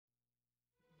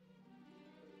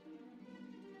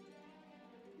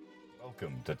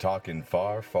Welcome to Talking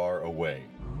Far, Far Away.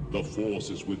 The Force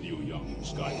is with you, young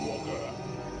Skywalker.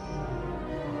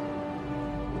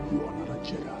 You are not a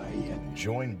Jedi yet.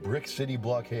 Join Brick City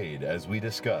Blockade as we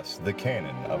discuss the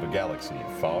canon of a galaxy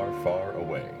far, far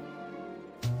away.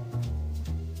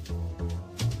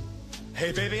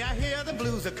 Hey baby, I hear the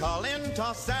blues are calling.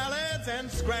 Toss salads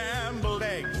and scrambled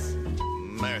eggs.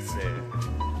 Mercy.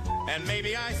 And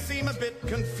maybe I seem a bit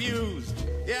confused.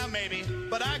 Yeah, maybe,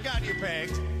 but I got you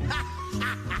pegged.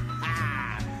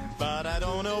 But I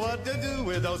don't know what to do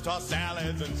with those tossed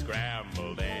salads and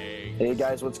scrambled eggs. Hey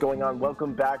guys, what's going on?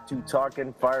 Welcome back to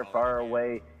Talking Far, Far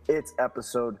Away. It's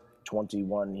episode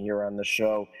 21 here on the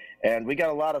show. And we got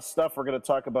a lot of stuff we're going to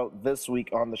talk about this week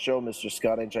on the show, Mr.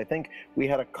 Scott Inch. I think we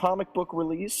had a comic book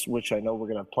release, which I know we're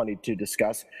going to have plenty to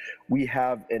discuss. We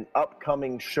have an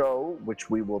upcoming show,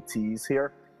 which we will tease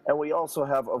here. And we also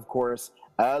have, of course,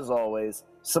 as always,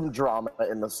 some drama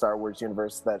in the Star Wars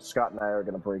universe that Scott and I are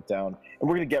going to break down. And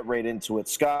we're going to get right into it.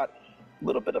 Scott, a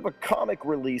little bit of a comic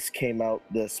release came out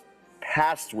this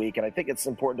past week, and I think it's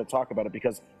important to talk about it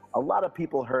because a lot of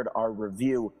people heard our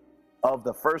review of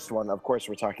the first one. Of course,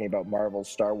 we're talking about Marvel's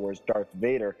Star Wars Darth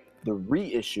Vader, the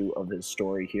reissue of his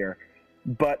story here.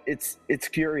 But it's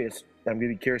curious. I'm going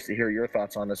to be curious to hear your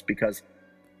thoughts on this because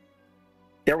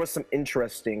there was some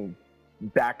interesting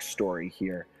backstory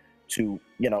here to,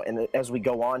 and as we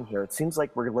go on here, it seems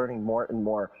like we're learning more and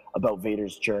more about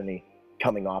Vader's journey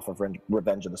coming off of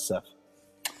Revenge of the Sith.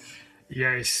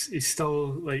 Yeah, he's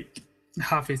still like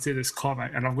halfway through this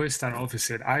comic, and I'm going to start off and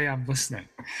say I am listening.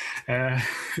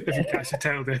 If you catch the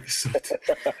title of the episode.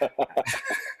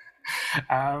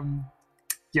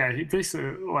 Yeah, he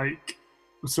basically, like,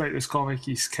 throughout this comic,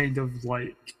 he's kind of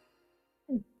like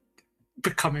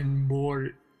becoming more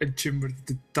in tune with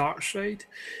the dark side.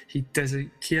 He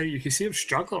doesn't care. You can see him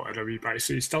struggling a wee bit,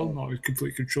 so he's still not in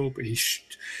complete control, but he's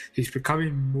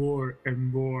becoming more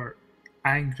and more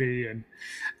angry. And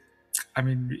I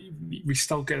mean, we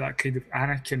still get that kind of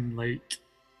Anakin, like,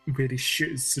 where he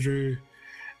shoots through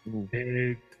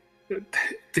the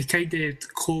kind of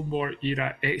Clone War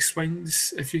era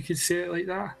X-Wings, if you could say it like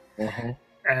that,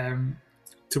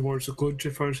 towards the Clone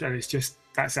Troopers, and it's just,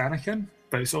 that's Anakin,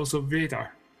 but it's also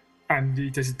Vader. And he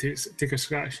doesn't take a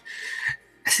scratch.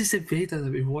 This is the Vader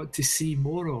that we want to see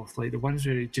more of, like the ones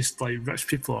where he just like rips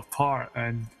people apart,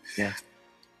 and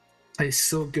it's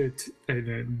so good.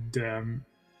 And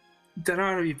there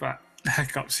are a wee bit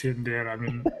hiccups here and there. I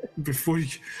mean, before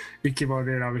we came on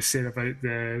there, I was saying about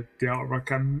the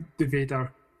artwork and the Vader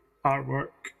artwork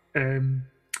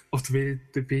of the way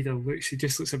the Vader looks. He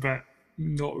just looks a bit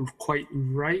not quite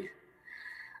right.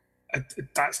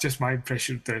 That's just my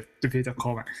impression of the Vader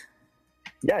comic.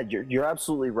 Yeah, you're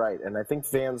absolutely right. And I think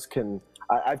fans can...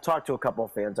 I've talked to a couple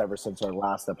of fans ever since our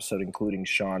last episode, including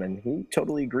Sean, and he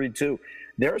totally agreed too.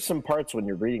 There are some parts when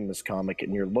you're reading this comic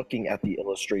and you're looking at the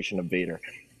illustration of Vader.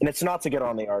 And it's not to get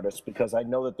on the artist, because I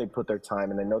know that they put their time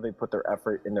and I know they put their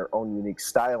effort and their own unique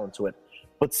style into it.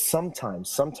 But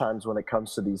sometimes when it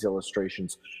comes to these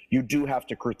illustrations, you do have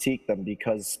to critique them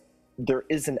because there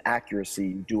is an accuracy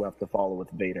you do have to follow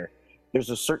with Vader. There's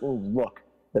a certain look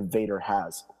that Vader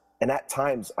has. And at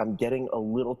times, I'm getting a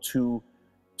little too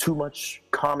much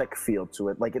comic feel to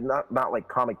it. Like, not like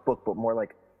comic book, but more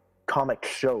like comic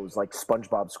shows, like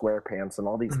SpongeBob SquarePants and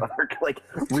all these other, like,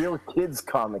 real kids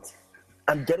comics.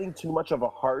 I'm getting too much of a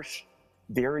harsh,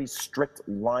 very strict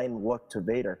line look to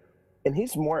Vader. And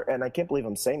he's more, and I can't believe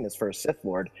I'm saying this for a Sith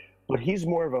Lord, but he's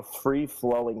more of a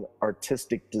free-flowing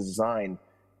artistic design,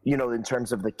 in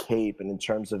terms of the cape and in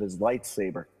terms of his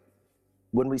lightsaber.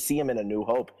 When we see him in A New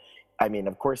Hope, I mean,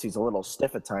 of course, he's a little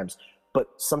stiff at times, but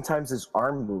sometimes his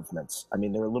arm movements, I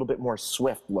mean, they're a little bit more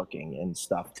swift looking and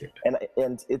stuff.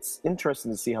 And it's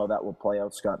interesting to see how that will play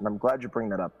out, Scott. And I'm glad you bring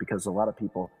that up because a lot of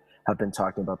people have been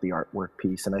talking about the artwork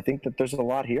piece. And I think that there's a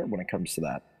lot here when it comes to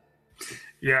that.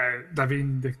 Yeah, I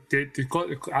mean,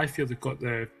 I feel they've got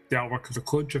the artwork of the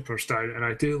Clone Troopers down. And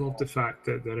I do love the fact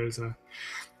that there is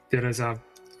a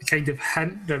kind of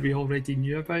hint that we already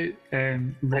knew about.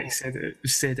 Rick said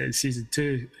it in season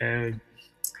 2,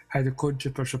 how the Clone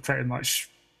Troopers are pretty much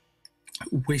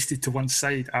wasted to one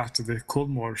side after the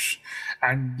Clone Wars,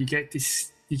 and you get to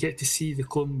see the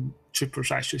Clone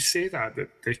Troopers actually say that the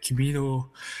Kamino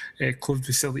clone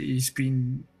facility has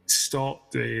been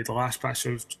stopped, the last batch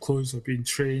of clones are being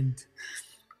trained,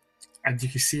 and you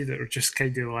can see that they're just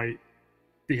kind of like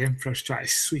the Emperor's trying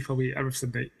to sweep away everything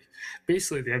that.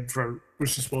 Basically, the Emperor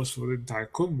was responsible for the entire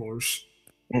Clone Wars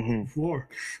war.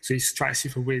 So he's trying to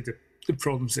sweep away the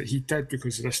problems that he did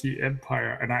because of this new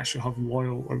empire and actually have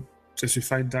loyal, as we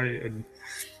found out in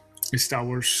Star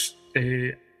Wars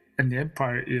in the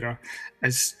Empire era,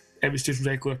 is it was just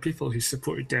regular people who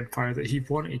supported the Empire, that he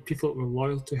wanted people that were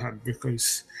loyal to him,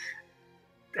 because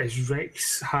as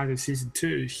Rex had in season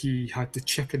 2, he had the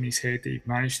chip in his head that he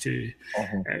managed to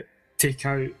take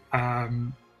out,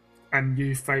 and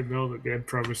knew fine well that the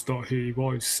Emperor was not who he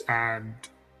was, and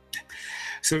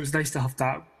so it was nice to have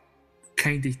that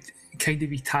kind of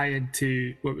be tie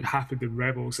into what would happen in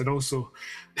Rebels. And also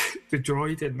the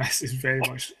droid in this is very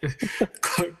much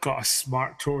got a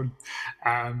smart tone.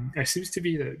 It seems to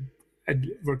be that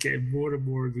we're getting more and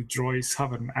more of the droids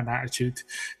having an attitude.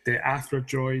 The Athra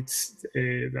droids,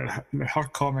 her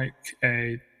comic,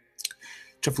 000,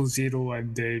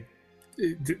 and I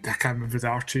can't remember the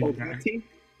R2.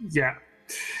 Yeah.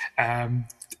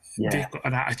 They've got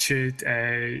an attitude.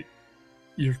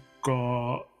 You've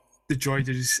got the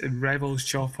droiders in Rebels,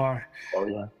 Chopper.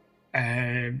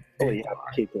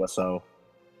 K2SO.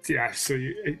 Yeah, so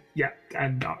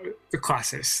and the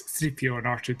classics, 3PO and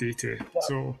R2D2. Yeah.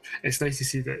 So it's nice to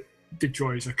see that the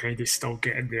droids are kind of still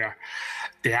getting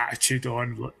the attitude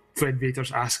on. When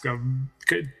Vader's asking him,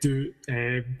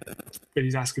 when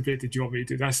he's asking Vader, do you want me to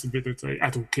do this? And Vader's like, I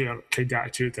don't care, kind of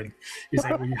attitude. And he's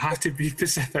like, well, you have to be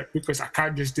specific, because I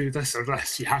can't just do this or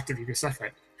this. You have to be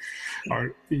specific.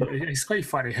 Or it's quite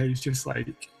funny how he's just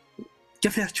like,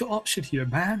 give me a option here,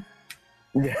 man.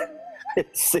 Yeah,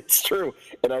 it's true.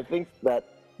 And I think that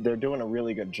they're doing a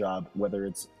really good job, whether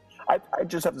it's, I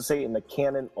just have to say, in the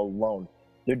canon alone,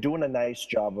 they're doing a nice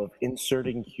job of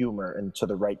inserting humor into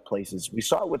the right places. We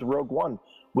saw it with Rogue One,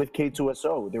 with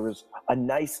K2SO. There was a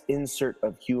nice insert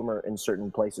of humor in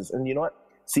certain places. And you know what?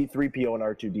 C-3PO and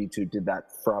R2-D2 did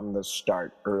that from the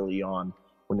start, early on,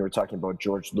 when they were talking about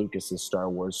George Lucas's Star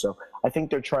Wars. So I think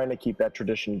they're trying to keep that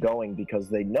tradition going, because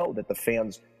they know that the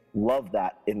fans love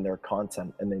that in their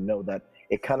content, and they know that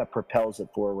it kind of propels it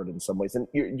forward in some ways. And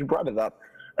you brought it up,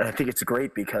 and I think it's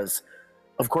great because,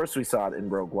 of course, we saw it in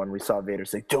Rogue One. We saw Vader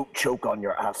say, "Don't choke on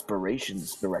your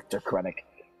aspirations, Director Krennic."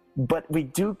 But we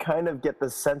do kind of get the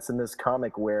sense in this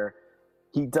comic where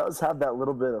he does have that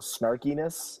little bit of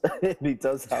snarkiness. And he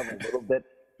does have a little bit,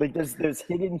 like there's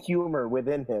hidden humor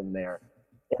within him there.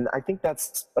 And I think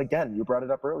that's, again, you brought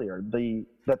it up earlier,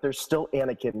 that there's still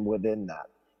Anakin within that.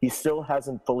 He still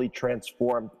hasn't fully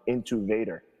transformed into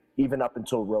Vader, even up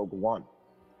until Rogue One.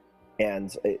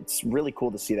 And it's really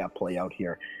cool to see that play out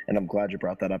here. And I'm glad you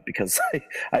brought that up, because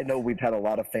I know we've had a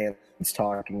lot of fans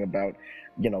talking about,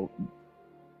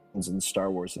 in Star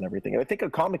Wars and everything. And I think a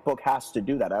comic book has to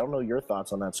do that. I don't know your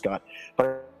thoughts on that, Scott,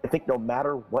 but I think no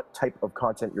matter what type of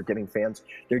content you're getting fans,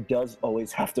 there does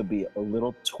always have to be a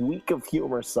little tweak of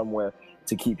humor somewhere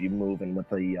to keep you moving with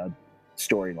the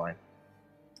storyline.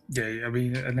 Yeah, I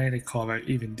mean, in any comic,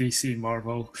 even DC,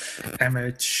 Marvel,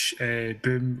 Image,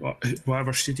 Boom,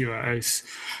 whatever studio it is,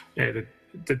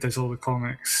 that does all the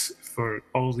comics for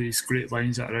all these great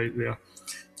lines that are out there,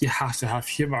 you have to have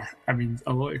humour. I mean,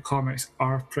 a lot of comics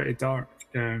are pretty dark.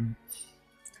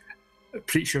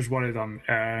 Preacher's one of them.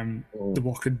 The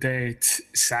Walking Dead,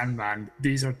 Sandman,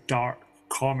 these are dark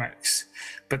comics,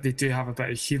 but they do have a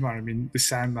bit of humour. I mean, the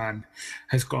Sandman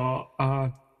has got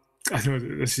I know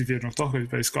that this is very not talking,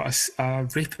 but it's got a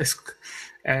rapist,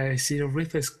 serial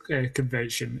rapist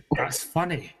convention. That's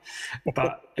funny,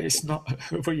 but it's not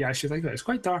what you actually think of it. It's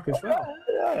quite dark as well.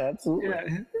 Yeah, absolutely.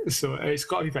 Yeah, so it's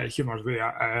got to be a bit of humour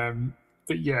there.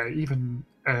 But yeah, even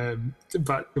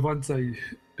but the one thing,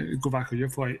 go back on your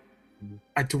point,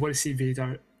 I don't want to see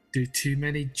Vader do too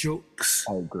many jokes.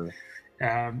 I agree.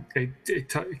 It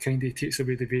kind of takes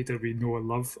away the Vader we know and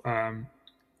love.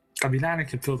 I mean,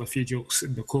 Anakin pulled a few jokes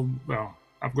in the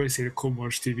I'm going to say the Clone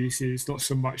Wars TV series, not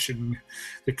so much in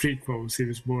the prequels. He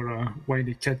was more a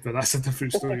whiny kid, but that's a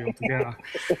different story altogether.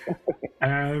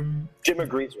 Jim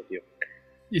agrees with you.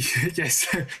 Yes.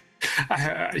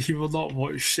 He will not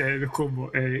watch the Clone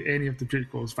Wars, any of the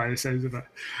prequels by the sounds of it.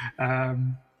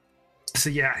 So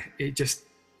yeah,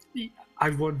 I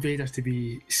want Vader to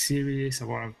be serious. I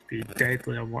want him to be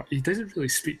deadly. He doesn't really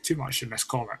speak too much in this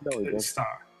comic at the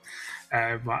start.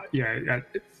 But yeah,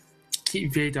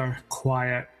 keep Vader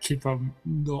quiet, keep him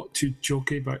not too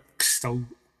jokey, but still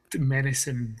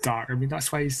menacing and dark. I mean, that's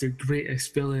why he's the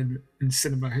greatest villain in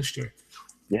cinema history.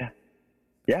 Yeah,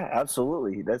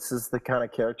 absolutely. This is the kind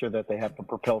of character that they have to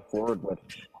propel forward with.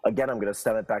 Again, I'm going to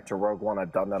send it back to Rogue One.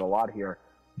 I've done that a lot here.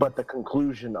 But the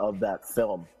conclusion of that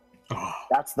film,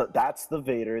 that's the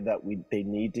Vader that they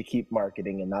need to keep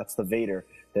marketing, and that's the Vader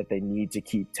that they need to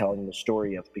keep telling the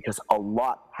story of, because a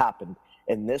lot happened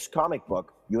in this comic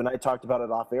book. You and I talked about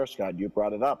it off air, Scott. You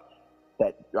brought it up.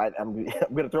 I'm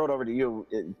going to throw it over to you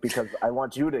because I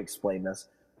want you to explain this.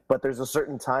 But there's a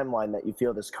certain timeline that you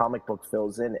feel this comic book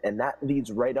fills in, and that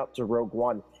leads right up to Rogue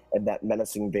One and that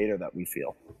menacing Vader that we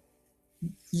feel.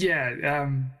 Yeah,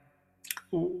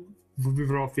 when we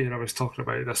were off here, I was talking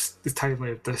about the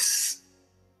timeline of this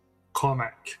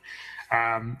comic,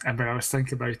 and when I was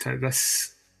thinking about it,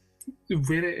 this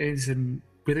where it is and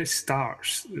where it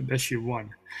starts in issue 1,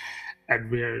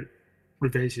 and where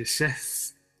Revenge of the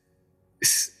Sith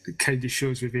kind of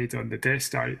shows with Vader on the Death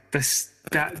Star. This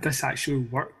actually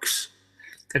works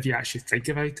if you actually think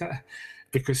about it,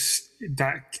 because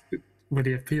that when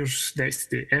he appears next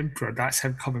to the Emperor, that's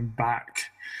him coming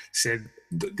back, saying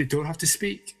they don't have to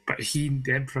speak, but the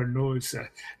Emperor knows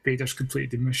that Vader's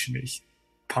completed the mission that he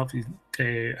probably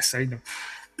assigned him.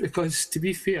 Because to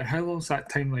be fair, how long's that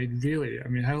timeline really? I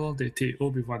mean, how long did it take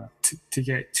Obi-Wan to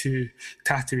get to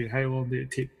Tatooine? How long did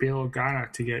it take Bail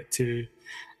Organa to get to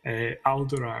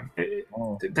Alderaan?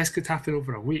 This could happen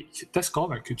over a week. This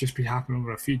comic could just be happening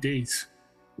over a few days.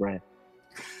 Right.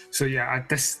 So yeah,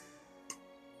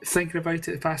 thinking about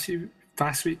it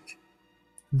past week,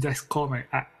 this comic,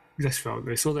 this film,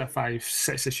 it's only a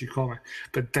 5-6 issue comic,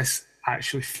 but this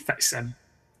actually fits in.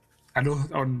 I know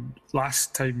on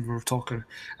last time we were talking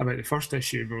about the first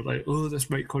issue, we were like, oh, this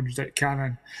might contradict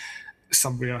canon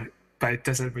somewhere, but it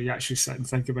doesn't. When you actually sit and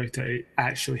think about it, it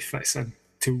actually fits in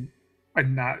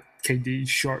that kind of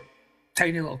short,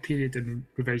 tiny little period in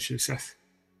Revenge of the Sith.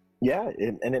 Yeah,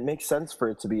 and it makes sense for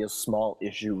it to be a small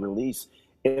issue release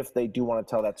if they do want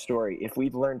to tell that story. If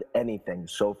we've learned anything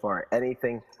so far,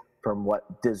 anything from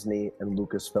what Disney and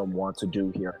Lucasfilm want to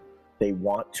do here, they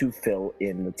want to fill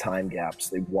in the time gaps.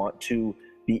 They want to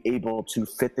be able to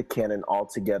fit the canon all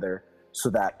together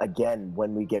so that, again,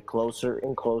 when we get closer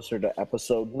and closer to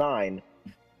episode 9,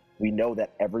 we know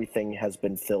that everything has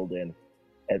been filled in,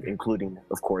 including,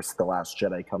 of course, The Last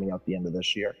Jedi coming out the end of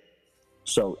this year.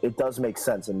 So it does make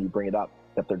sense, and you bring it up,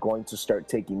 that they're going to start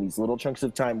taking these little chunks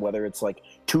of time, whether it's like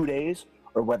 2 days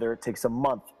or whether it takes a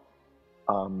month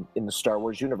in the Star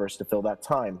Wars universe to fill that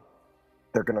time.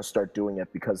 They're going to start doing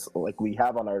it because, like we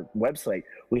have on our website,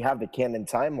 we have the canon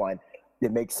timeline.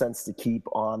 It makes sense to keep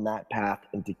on that path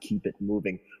and to keep it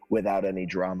moving without any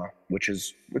drama, which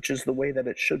is the way that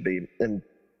it should be. And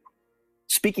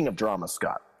speaking of drama,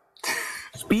 Scott,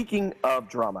 speaking of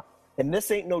drama, and this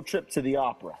ain't no trip to the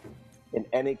opera in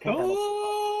any kind of...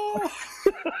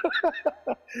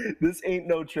 This ain't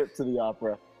no trip to the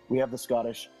opera. We have the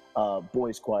Scottish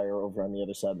boys choir over on the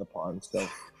other side of the pond. So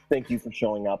thank you for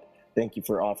showing up. Thank you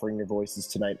for offering your voices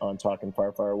tonight on Talking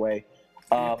Far, Far Away.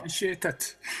 I appreciate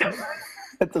it.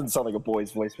 That doesn't sound like a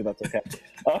boy's voice, but that's okay.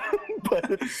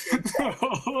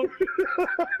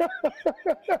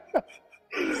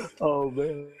 Oh,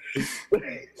 man.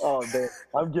 Oh, man.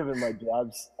 I'm giving my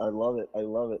jabs. I love it.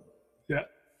 Yeah.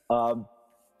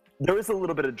 There is a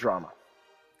little bit of drama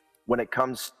when it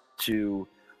comes to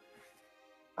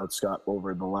Scott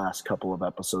over the last couple of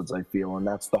episodes, I feel, and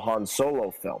that's the Han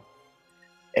Solo film.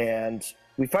 And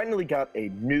we finally got a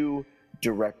new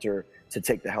director to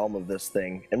take the helm of this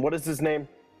thing. And what is his name?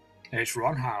 It's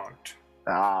Ron Howard.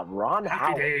 Ron Happy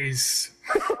Howard. days.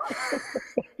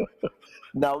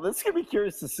 Now, this is going to be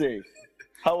curious to see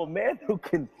how a man who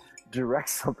can direct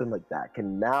something like that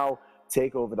can now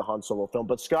take over the Han Solo film.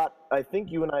 But Scott, I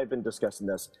think you and I have been discussing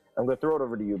this. I'm going to throw it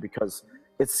over to you because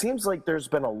it seems like there's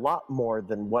been a lot more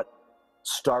than what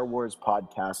Star Wars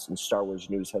podcasts and Star Wars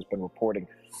news has been reporting.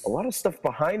 A lot of stuff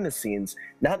behind the scenes,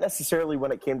 not necessarily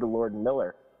when it came to Lord and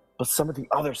Miller, but some of the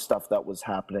other stuff that was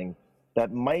happening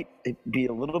that might be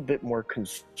a little bit more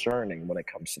concerning when it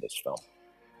comes to this film.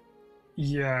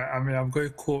 Yeah, I mean, I'm going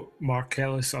to quote Mark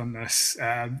Ellis on this.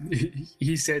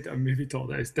 He said on Movie Talk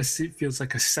that this feels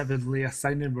like a 7-layer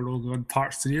thing and we're only on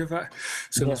part 3 of it,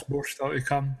 so there's more still to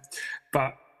come.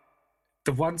 But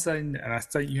the one thing, and I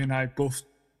think you and I both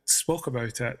spoke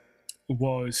about it,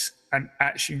 was an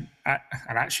acting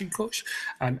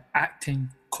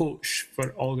coach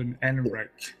for Alden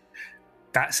Ehrenreich.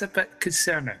 That's a bit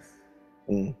concerning.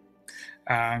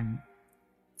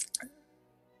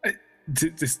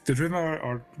 The rumour,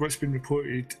 or what's been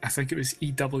reported, I think it was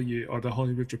EW or the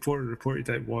Hollywood Reporter reported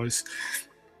it, was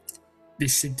they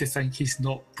seem to think he's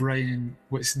not bringing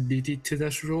what's needed to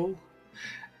this role,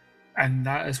 and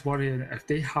that is worrying. If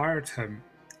they hired him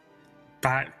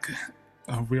back,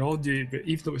 we all knew, but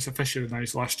even though it was officially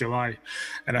announced last July,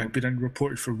 and it had been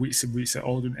reported for weeks and weeks that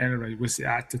Alden Ehrenreich was the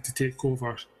actor to take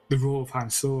over the role of Han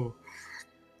Solo,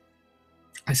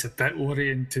 it's a bit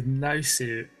worrying to now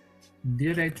say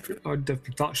near end of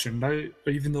production now,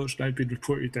 even though it's now been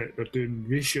reported that they're doing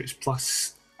reshoots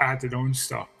plus adding on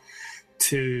stuff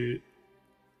to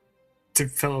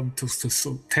film till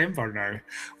September now,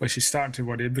 which is starting to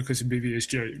worry because the movie is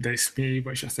due out next May,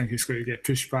 which I think is going to get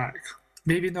pushed back.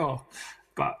 Maybe not,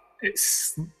 but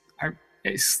it's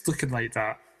looking like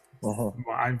that.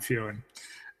 what I'm feeling.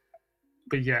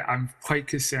 But yeah, I'm quite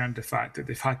concerned the fact that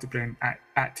they've had to bring an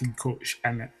acting coach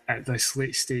in at this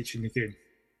late stage in the game.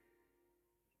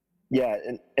 Yeah,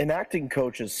 an acting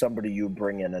coach is somebody you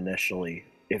bring in initially.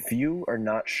 If you are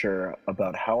not sure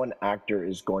about how an actor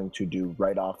is going to do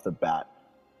right off the bat,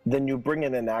 then you bring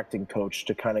in an acting coach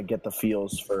to kind of get the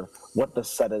feels for what the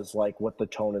set is like, what the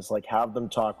tone is like, have them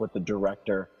talk with the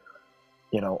director,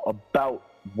 about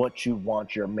what you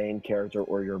want your main character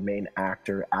or your main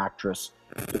actor, actress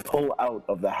to pull out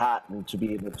of the hat and to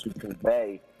be able to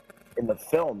convey in the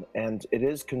film. And it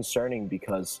is concerning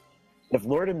because if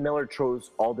Lord and Miller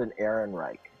chose Alden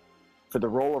Ehrenreich for the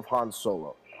role of Han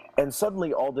Solo, and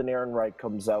suddenly Alden Ehrenreich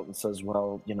comes out and says,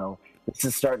 well, this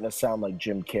is starting to sound like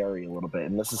Jim Carrey a little bit,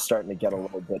 and this is starting to get a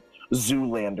little bit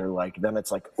Zoolander-like, then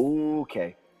it's like,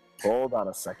 okay, hold on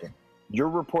a second. You're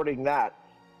reporting that,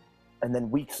 and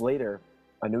then weeks later,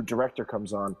 a new director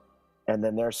comes on, and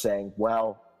then they're saying,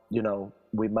 well,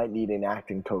 we might need an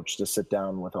acting coach to sit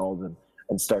down with Alden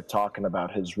and start talking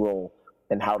about his role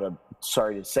and how to,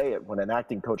 sorry to say it, when an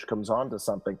acting coach comes on to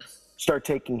something, start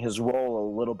taking his role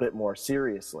a little bit more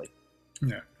seriously.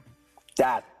 Yeah.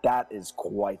 That is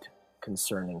quite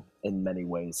concerning in many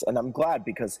ways. And I'm glad,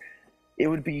 because it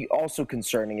would be also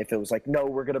concerning if it was like, no,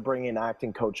 we're going to bring an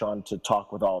acting coach on to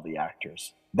talk with all the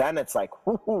actors. Then it's like,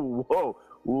 whoa,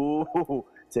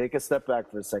 take a step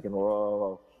back for a second.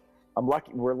 Whoa.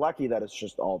 We're lucky that it's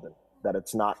just Alden, that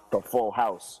it's not the full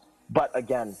house. But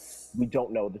again, we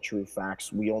don't know the true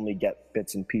facts. We only get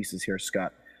bits and pieces here,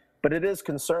 Scott. But it is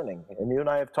concerning, and you and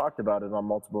I have talked about it on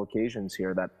multiple occasions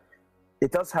here, that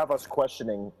it does have us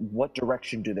questioning what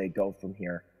direction do they go from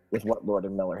here with what Lord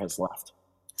and Miller has left.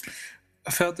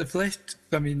 I felt they've left.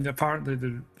 I mean,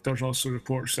 apparently there's also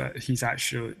reports that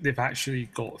they've actually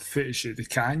got footage that they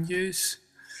can use.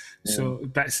 Yeah. So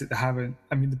bits that they haven't.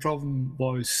 I mean, the problem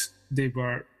was they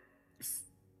were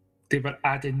doing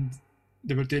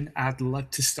ad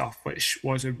lib to stuff which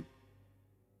they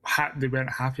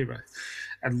weren't happy with,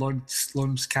 and Lawrence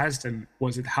Kasdan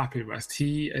wasn't happy with.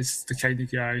 He is the kind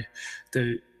of guy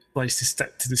that likes to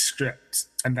stick to the script,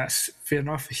 and that's fair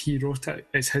enough. He wrote it;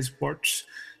 it's his words.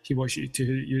 He wants you to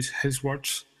use his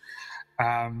words.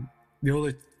 The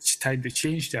only time they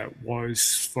changed it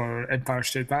was for Empire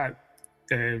Strikes Back,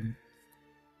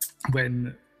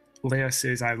 when Leia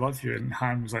says "I love you," and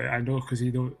Han was like, "I know," because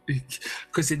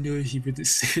he knew he wouldn't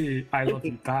say "I love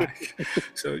you" back.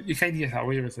 So you kind of get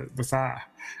away with that.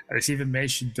 And it's even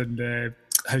mentioned in the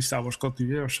How Star Wars Got to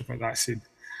You or something like that scene.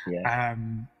 Yeah.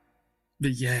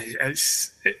 But yeah,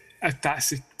 that's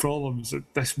the problems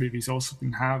that this movie's also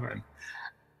been having.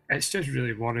 It's just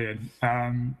really worrying.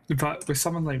 But with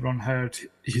someone like Ron Howard,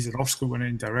 he's an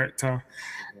Oscar-winning director.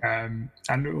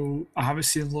 I know I haven't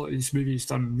seen a lot of these movies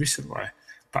done recently,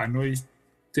 but I know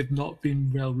they've not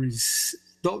been well received,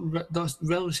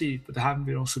 but they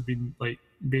haven't also been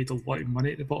made a lot of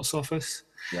money at the box office.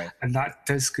 Right. And that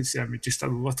does concern me just a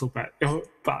little bit.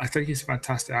 But I think he's a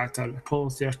fantastic actor.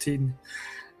 Apollo 13,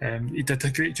 he did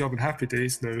a great job in Happy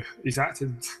Days. Now he's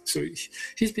acting, so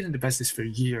he's been in the business for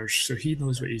years, so he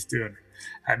knows what he's doing,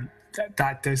 and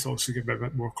that does also give me a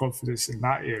bit more confidence in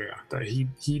that area, that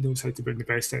he knows how to bring the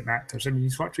best out in actors. I mean,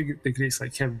 he's worked with the greats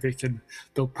like Kevin Bacon,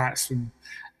 Bill Paxton,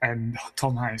 and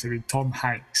Tom Hanks. I mean, Tom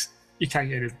Hanks, you can't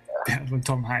get any better than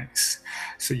Tom Hanks.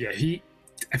 So yeah, he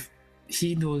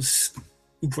knows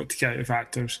what to get out of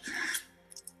actors.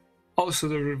 Also,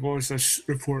 there was this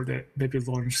report that maybe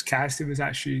Lawrence Kasdan was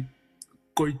actually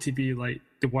going to be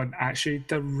the one actually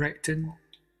directing,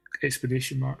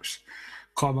 explanation marks,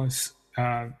 commas,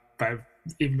 but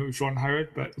even though it was Ron Howard,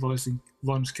 but Lawrence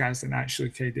Kasdan actually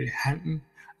kind of hinting,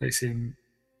 saying,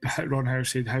 Ron Howard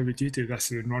said, "How would you do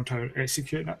this?" and Ron Howard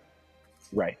executing it.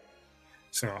 Right.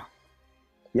 So.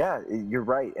 Yeah, you're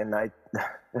right. And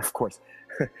of course,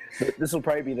 this will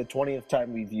probably be the 20th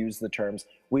time we've used the terms.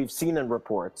 We've seen in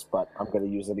reports, but I'm going to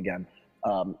use it again.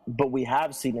 But we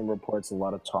have seen in reports a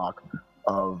lot of talk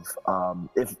of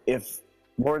if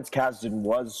Lawrence Kasdan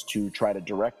was to try to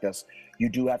direct this, you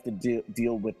do have to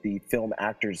deal with the Film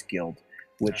Actors Guild,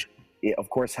 which of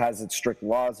course has its strict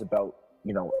laws about,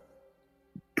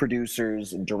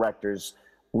 producers and directors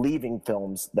leaving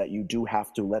films, that you do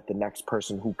have to let the next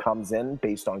person who comes in,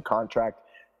 based on contract,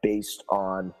 based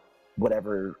on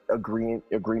whatever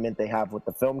agreement they have with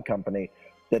the film company,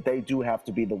 that they do have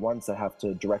to be the ones that have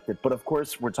to direct it. But of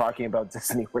course, we're talking about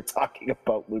Disney, we're talking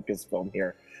about Lucasfilm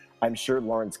here. I'm sure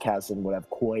Lawrence Kasdan would have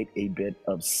quite a bit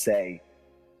of say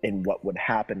in what would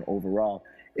happen overall.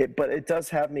 But it does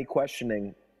have me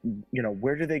questioning,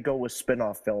 where do they go with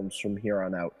spin-off films from here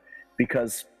on out?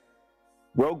 Because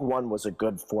Rogue One was a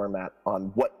good format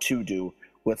on what to do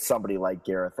with somebody like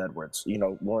Gareth Edwards. You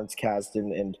know, Lawrence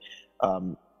Kasdan and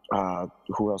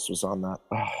who else was on that?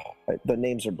 Oh, the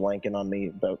names are blanking on me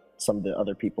about some of the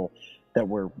other people that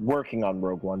were working on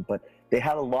Rogue One, but they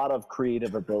had a lot of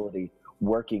creative ability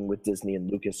working with Disney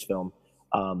and Lucasfilm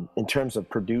in terms of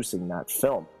producing that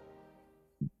film.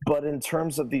 But in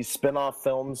terms of these spin-off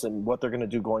films and what they're going to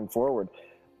do going forward,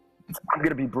 I'm going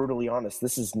to be brutally honest.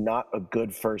 This is not a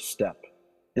good first step.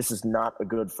 This is not a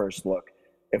good first look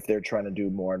if they're trying to do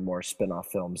more and more spin-off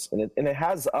films. And it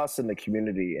has us in the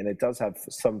community, and it does have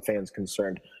some fans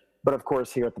concerned. But of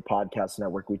course, here at the Podcast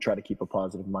Network, we try to keep a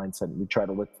positive mindset. And we try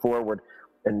to look forward.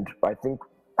 And I think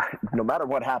no matter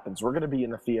what happens, we're going to be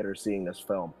in the theater seeing this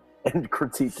film and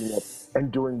critiquing it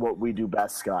and doing what we do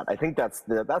best, Scott. I think that's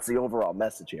the overall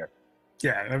message here.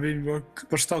 Yeah, I mean,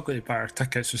 we're still going to buy our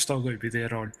tickets. We're still going to be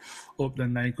there on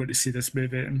opening night, going to see this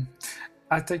movie. And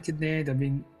I think in the end, I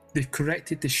mean, they've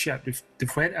corrected the ship.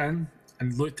 They've went in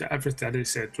and looked at everything and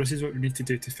said, this is what we need to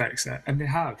do to fix it. And they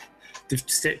have. They've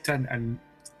stepped in. And,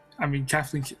 I mean,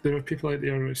 Kathleen, there are people out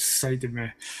there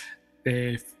siding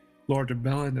with Lord and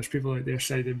Millen. There's people out there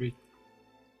siding with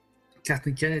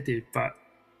Kathleen Kennedy. But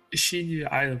she knew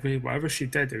either way, whatever she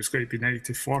did, it was going to be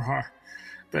negative for her.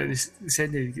 But at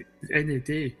the end of the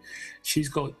day, she's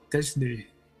got Disney,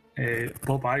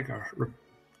 Bob Iger,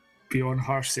 beyond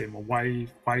her saying, well, why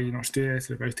are you not doing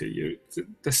anything about it?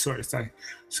 This sort of thing.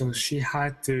 So she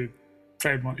had to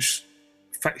pretty much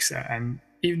fix it. And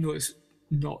even though it's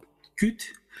not good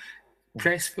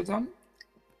press for them,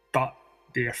 but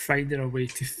they are finding a way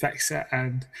to fix it,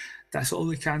 and that's all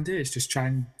they can do, is just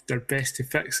trying their best to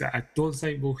fix it. I don't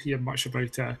think we'll hear much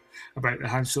about the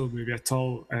Han Solo movie at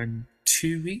all in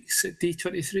 2 weeks at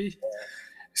D23.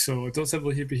 So I don't think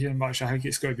we'll be hearing much. I think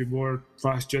it's going to be more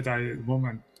Last Jedi at the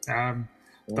moment.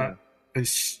 But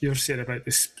as you're saying about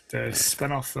the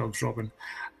spin-off films, Robin,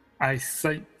 I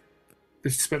think the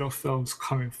spin-off films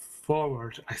coming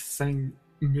forward, I think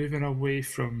moving away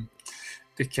from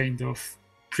the kind of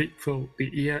prequel,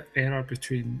 the era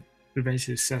between Revenge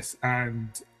of the Sith and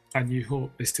A New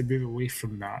Hope, is to move away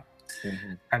from that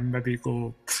and maybe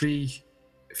go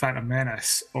pre-Phantom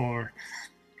Menace or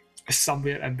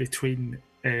somewhere in between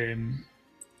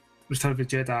Return of the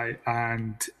Jedi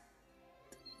and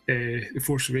The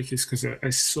Force Awakens, because there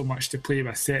is so much to play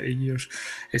with. 30 years.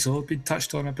 It's all been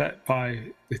touched on a bit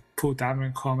by the Poe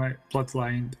Dameron comic,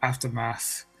 Bloodline,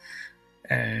 Aftermath,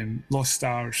 Lost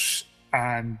Stars,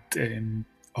 and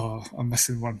I'm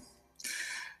missing one.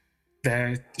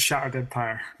 The Shattered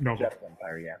Empire novel. Shattered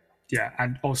Empire, yeah. Yeah,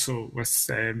 and also with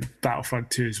Battlefront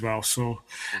 2 as well. So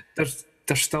there's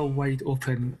still wide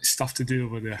open stuff to do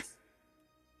over there.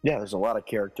 Yeah, there's a lot of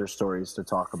character stories to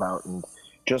talk about, and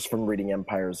just from reading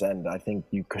Empire's End, I think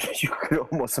you could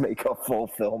almost make a full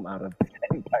film out of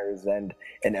Empire's End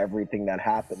and everything that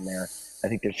happened there. I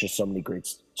think there's just so many great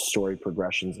story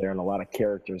progressions there and a lot of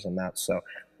characters in that. So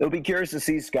it'll be curious to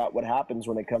see, Scott, what happens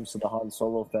when it comes to the Han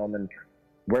Solo film and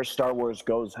where Star Wars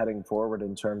goes heading forward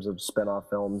in terms of spin-off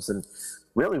films, and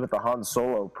really with the Han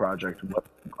Solo project, what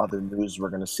other news we're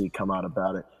going to see come out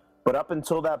about it. But up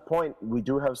until that point, we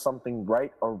do have something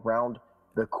right around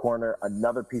the corner,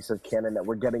 another piece of canon that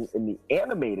we're getting in the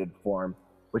animated form,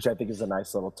 which I think is a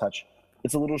nice little touch.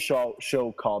 It's a little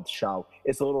show called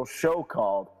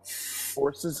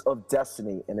Forces of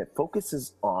Destiny, and it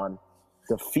focuses on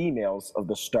the females of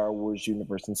the Star Wars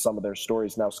universe and some of their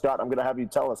stories. Now, Scott, I'm going to have you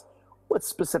tell us what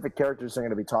specific characters they're going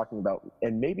to be talking about,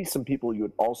 and maybe some people you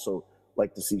would also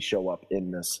like to see show up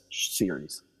in this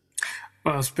series.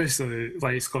 Well, it's basically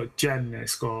like it's got Jyn,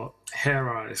 it's got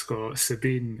Hera, it's got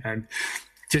Sabine, and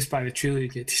just by the trailer you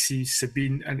get to see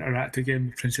Sabine interact again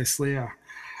with Princess Leia.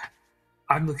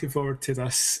 I'm looking forward to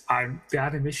this. The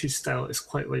animation style is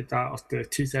quite like that of the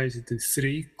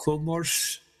 2003 Clone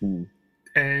Wars. It's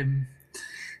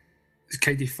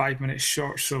kind of 5 minutes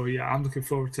short, so yeah, I'm looking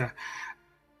forward to it.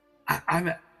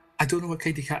 I don't know what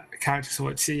kind of characters I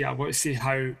want to see. I want to see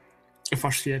how the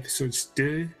first few episodes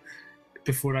do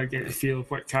before I get the feel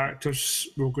of what characters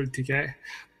we're going to get.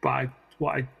 But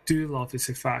what I do love is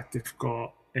the fact they've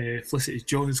got Felicity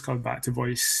Jones coming back to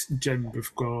voice Jyn.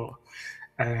 We've got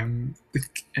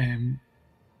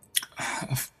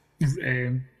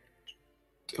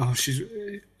she's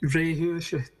Rey. Who is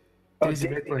she? Daisy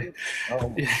Ridley.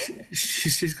 Yeah,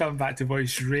 she's coming back to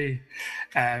voice Rey.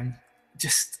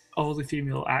 Just all the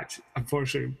female actors.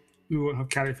 Unfortunately, we won't have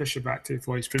Carrie Fisher back to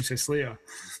voice Princess Leia,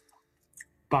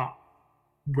 but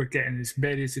we're getting as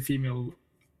many as the female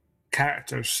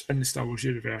characters in the Star Wars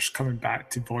universe coming back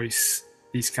to voice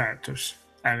these characters,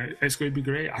 and it's going to be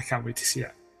great. I can't wait to see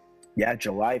it. Yeah,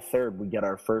 July 3rd, we get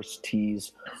our first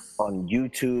tease on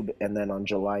YouTube, and then on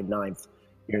July 9th,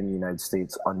 here in the United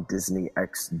States on Disney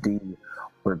XD,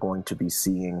 we're going to be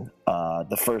seeing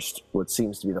what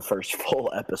seems to be the first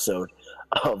full episode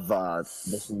of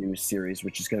this new series,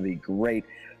 which is going to be great.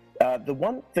 The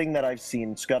one thing that I've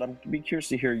seen, Scott, I'm be curious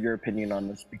to hear your opinion on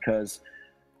this, because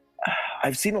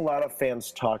I've seen a lot of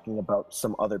fans talking about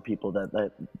some other people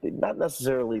that not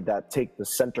necessarily that take the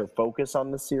center focus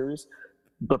on the series,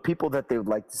 but people that they would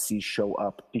like to see show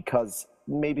up because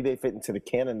maybe they fit into the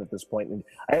canon at this point. And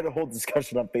I had a whole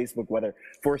discussion on Facebook whether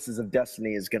Forces of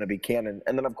Destiny is going to be canon.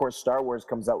 And then, of course, Star Wars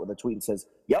comes out with a tweet and says,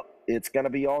 yep, it's going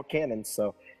to be all canon.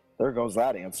 So there goes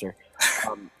that answer.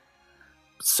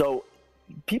 So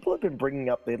people have been bringing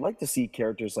up, they'd like to see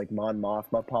characters like Mon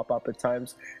Mothma pop up at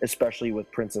times, especially with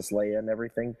Princess Leia and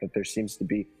everything, but there seems to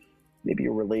be maybe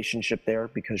a relationship there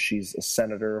because she's a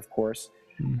senator, of course.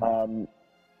 Mm-hmm.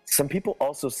 Some people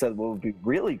also said what would be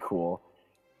really cool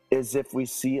is if we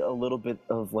see a little bit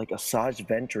of like Asajj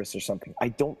Ventress or something. I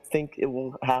don't think it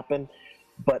will happen,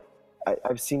 but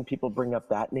I've seen people bring up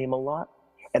that name a lot.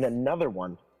 And another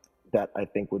one that I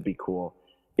think would be cool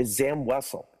is Zam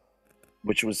Wesell,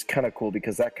 which was kind of cool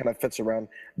because that kind of fits around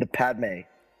the Padme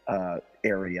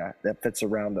area. That fits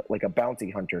around like a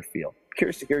bounty hunter feel.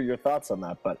 Curious to hear your thoughts on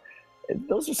that, but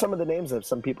those are some of the names that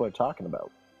some people are talking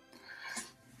about.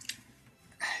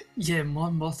 Yeah,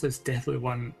 Mon Mothma is definitely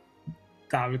one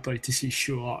that I would like to see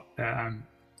show up. I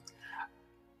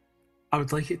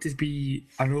would like it to be,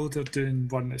 I know they're doing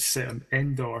one that's set on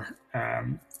Endor,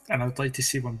 and I'd like to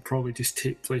see one probably just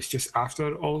take place just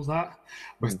after all that.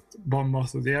 With Mon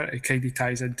Mothma there, it kind of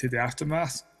ties into the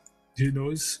aftermath. Who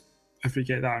knows if we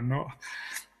get that or not.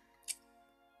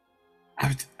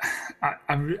 I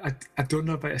don't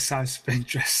know about Asajj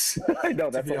Ventress. I know,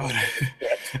 that's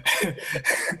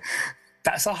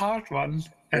that's a hard one.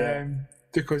 Yeah.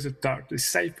 Because of Dark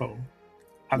Disciple.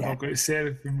 I'm not going to say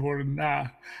anything more than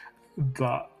that,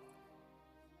 but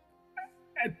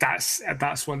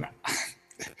that's one.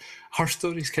 Her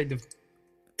story's kind of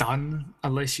done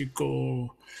unless you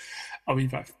go a wee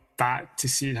bit back to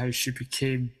see how she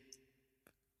became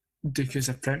Dooku's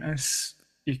apprentice.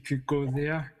 You could go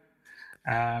there,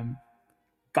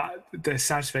 but the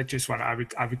Asajj Ventress one, I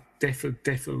would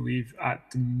definitely leave at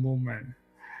the moment.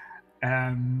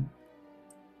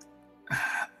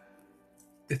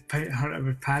 The Hunter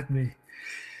with Padme.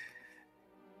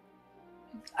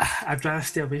 I'd rather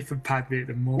stay away from Padme at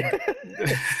the moment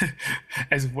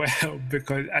as well,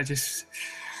 because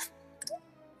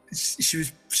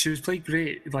she was playing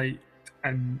great like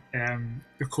in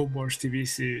the Clone Wars TV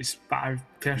series, but I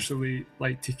personally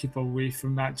like to keep away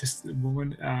from that just at the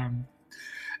moment. I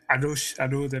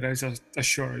know there is a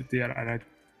short there, and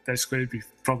that's going to be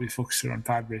probably focusing on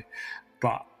Padme,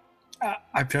 but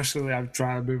I personally would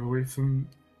rather move away from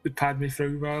the Padme for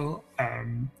a while.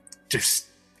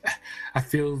 I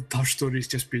feel her story's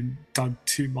just been done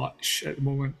too much at the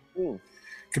moment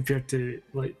compared to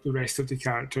like the rest of the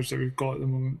characters that we've got at the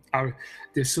moment.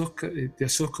 The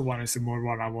Ahsoka one is the more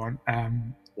one I want.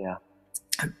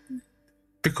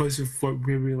 Because of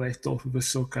where we left off with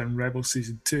Ahsoka in Rebel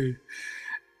Season 2,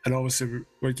 and obviously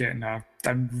we're getting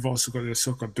and we've also got the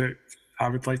Ahsoka book. I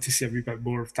would like to see a wee bit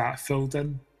more of that filled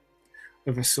in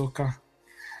with Ahsoka.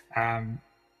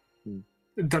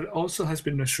 There also has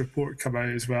been this report come out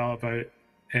as well about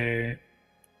the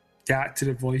actor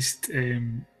that voiced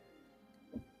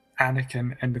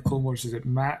Anakin in the Clone Wars. Is it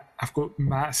Matt? I've got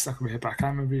Matt stuck in my head, but I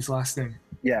can't remember his last name.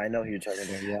 Yeah, I know who you're talking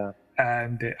about, yeah.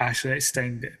 And Ashley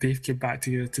Eckstein, they've came back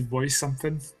together to voice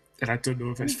something, and I don't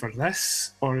know if it's for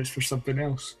this or it's for something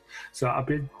else. So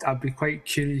I'd be quite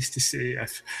curious to see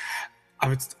if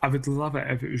I would love it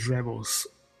if it was Rebels,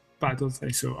 but I don't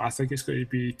think so. I think it's going to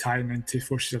be tying into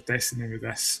Forces of Destiny with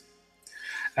this.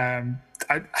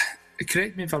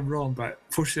 Correct me if I'm wrong, but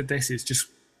Forces of Destiny is just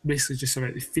basically just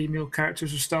about the female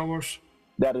characters of Star Wars.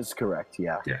 That is correct,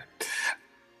 yeah. Yeah.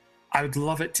 I would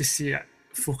love it to see it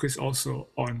focus also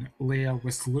on Leia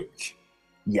with Luke.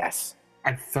 Yes.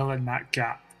 And fill in that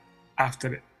gap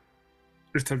after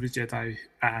Return of the Jedi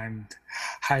and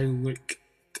how Luke...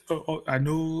 I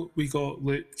know we got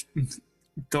Luke...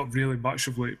 Not really much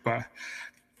of Luke, but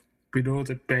we know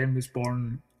that Ben was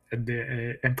born in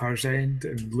the Empire's End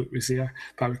and Luke was there.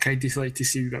 But I would kind of like to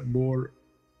see a bit more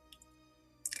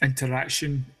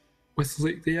interaction with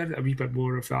Luke there, a wee bit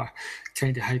more of a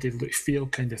kind of how did Luke feel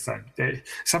kind of thing.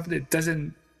 Something that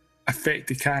doesn't affect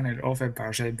the canon of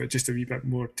Empire's End, but just a wee bit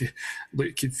more to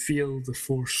Luke could feel the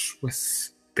Force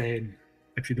with Ben,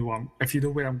 if you know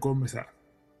where I'm going with it.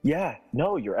 Yeah,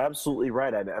 no, you're absolutely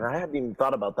right. And I hadn't even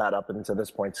thought about that up until this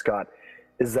point, Scott,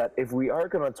 is that if we are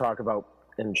going to talk about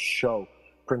and show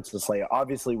Princess Leia.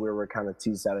 Obviously, we were kind of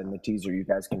teased out in the teaser. You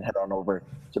guys can head on over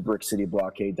to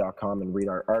brickcityblockade.com and read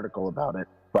our article about it.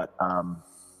 But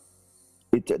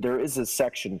there is a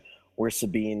section where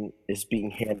Sabine is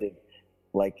being handed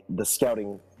like the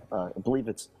scouting, I believe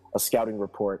it's a scouting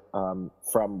report from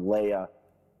Leia.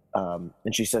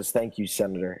 And she says, "Thank you,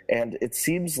 Senator." And it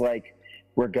seems like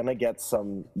we're going to get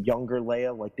some younger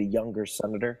Leia, like the younger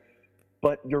senator.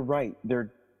 But you're right. It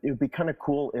would be kind of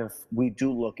cool if we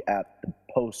do look at the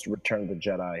post-Return of the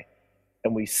Jedi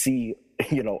and we see,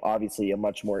 obviously a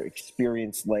much more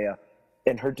experienced Leia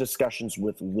and her discussions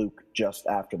with Luke just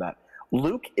after that.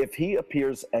 Luke, if he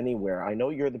appears anywhere, I know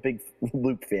you're the big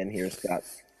Luke fan here, Scott,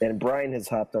 and Brian has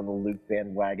hopped on the Luke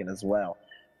bandwagon as well.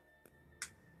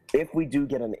 If we do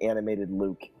get an animated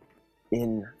Luke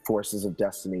in Forces of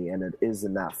Destiny and it is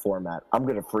in that format, I'm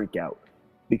going to freak out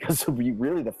because it'll be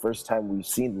really the first time we've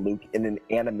seen Luke in an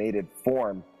animated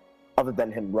form other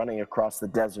than him running across the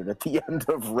desert at the end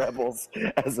of Rebels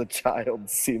as a child.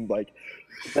 Seemed like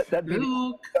that'd be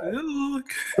Luke.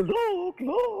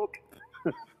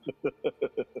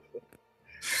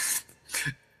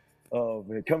 Oh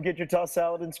man, come get your tossed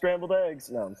salad and scrambled eggs.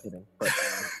 No, I'm kidding.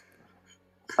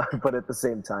 But at the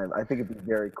same time, I think it'd be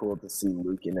very cool to see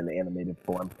Luke in an animated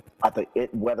form.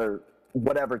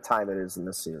 Whatever time it is in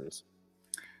this series.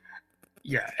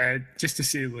 Yeah, just to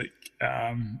say, like,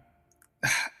 I'm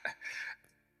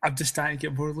just starting to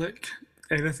get more Luke.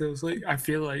 Anything else, like, I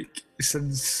feel like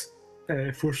since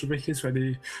Force Awakens, when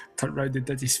he turned around and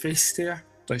did his face stare,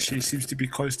 like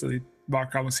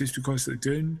Mark Hamill seems to be constantly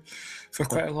doing for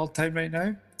quite a long time right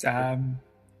now.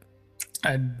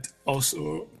 And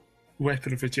also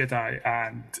Weapon of the Jedi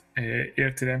and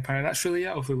Heir to the Empire. That's really it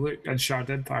of the Luke and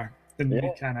Shard Empire in the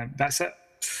new canon. That's it.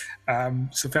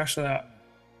 So personally,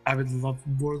 I would love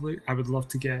more Luke. I would love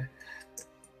to get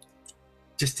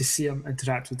just to see him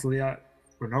interact with Leia.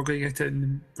 We're not going to get it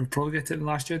we'll probably get it in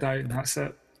Last Jedi, and that's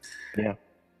it. Yeah.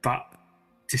 But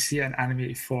to see it in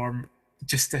animated form,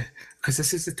 because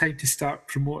this is the time to start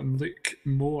promoting Luke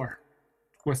more.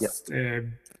 With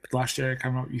Last Jedi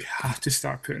coming up, you have to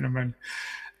start putting him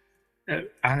in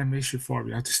animation form.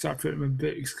 You have to start putting him in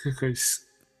books because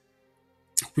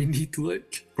we need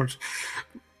Luke.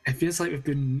 It feels like we've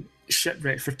been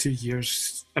shipwrecked for 2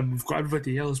 years and we've got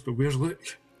everybody else, but where's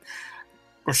Luke?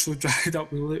 We're so dried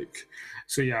up with Luke.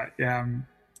 So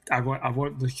I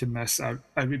want Luke in this. It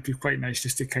would be quite nice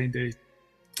just to kind of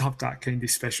have that kind of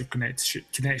special connection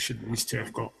these two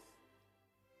have got.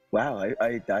 Wow,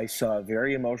 I saw a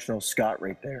very emotional Scott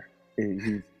right there.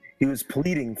 He was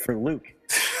pleading for Luke.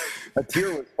 A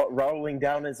tear was rolling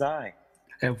down his eye.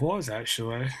 It was,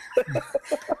 actually.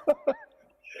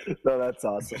 No, that's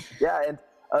awesome. Yeah, and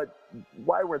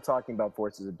why we're talking about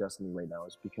Forces of Destiny right now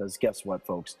is because guess what,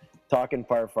 folks? Talking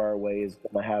Far, Far Away is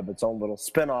going to have its own little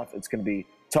spin-off. It's going to be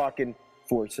Talking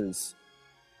Forces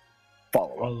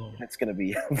Follow-Up. It's going to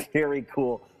be a very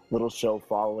cool little show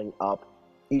following up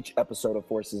each episode of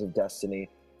Forces of Destiny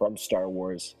from Star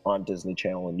Wars on Disney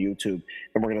Channel and YouTube.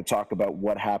 And we're going to talk about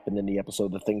what happened in the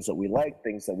episode, the things that we liked,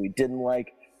 things that we didn't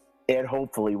like, and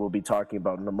hopefully we'll be talking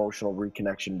about an emotional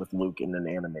reconnection with Luke in an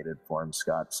animated form,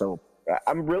 Scott. So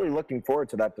I'm really looking forward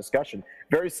to that discussion.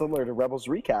 Very similar to Rebels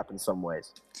Recap in some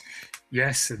ways.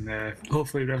 Yes, and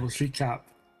hopefully Rebels Recap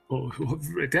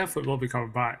definitely will be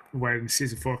coming back when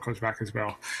Season 4 comes back as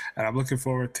well. And I'm looking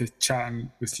forward to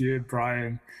chatting with you and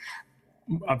Brian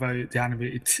about the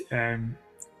animated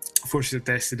Forces of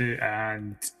Destiny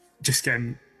and just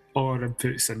getting all our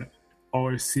inputs and all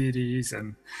our theories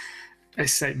and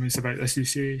excitements about this new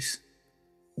series.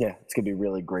 Yeah, it's going to be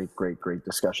really great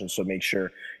discussion. So make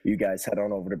sure you guys head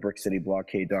on over to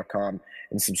brickcityblockade.com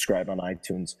and subscribe on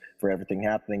iTunes for everything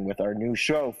happening with our new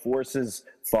show, Forces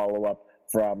Follow-Up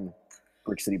from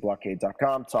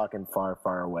brickcityblockade.com, Talking Far,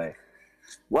 Far Away.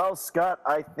 Well, Scott,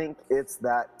 I think it's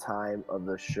that time of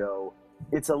the show.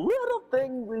 It's a little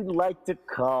thing we like to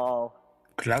call...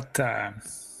 Plug time.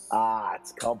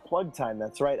 It's called Plug Time.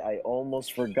 That's right. I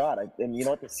almost forgot. And you know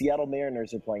what? The Seattle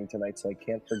Mariners are playing tonight, so I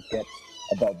can't forget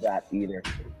about that either.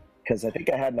 Because I think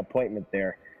I had an appointment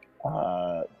there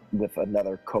with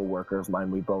another coworker of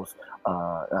mine. We both...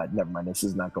 never mind, this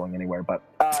is not going anywhere. But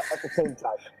at the same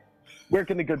time, where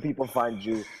can the good people find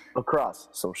you across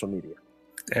social media?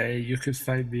 You can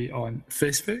find me on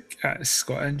Facebook at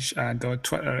Scottinge and on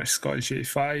Twitter at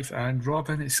Scottinge85. And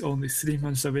Robin, it's only 3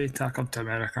 months away till I come to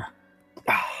America.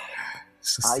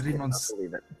 So I 3 cannot months.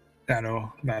 believe it. I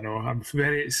know. I'm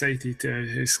very excited.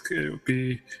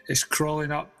 It's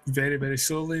crawling up very, very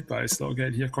slowly, but it's not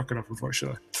getting here quick enough,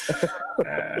 unfortunately.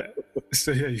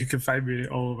 So yeah, you can find me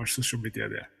all over social media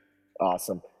there.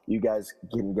 Awesome. you guys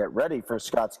can get ready for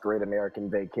Scott's Great American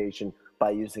Vacation by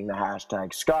using the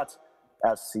hashtag Scott's,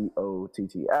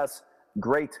 SCOTTS,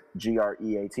 Great,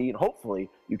 GREAT, and hopefully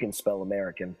you can spell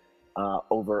American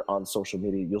over on social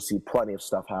media. You'll see plenty of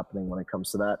stuff happening when it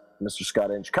comes to that. Mr.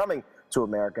 Scott Inch coming to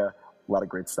America. A lot of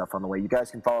great stuff on the way. You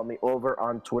guys can follow me over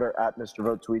on Twitter at Mr.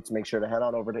 Vote Tweets. Make sure to head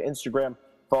on over to Instagram.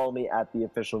 Follow me at The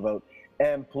Official Vote.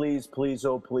 And please, please,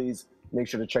 oh please, make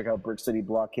sure to check out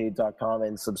BrickCityBlockade.com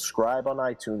and subscribe on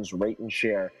iTunes, rate and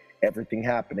share everything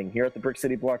happening here at the Brick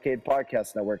City Blockade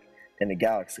Podcast Network in the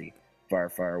galaxy far,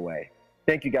 far away.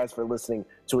 Thank you guys for listening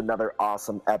to another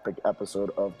awesome, epic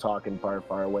episode of Talking Far,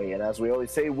 Far Away. And as we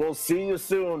always say, we'll see you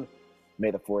soon.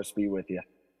 May the Force be with you.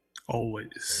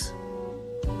 Always.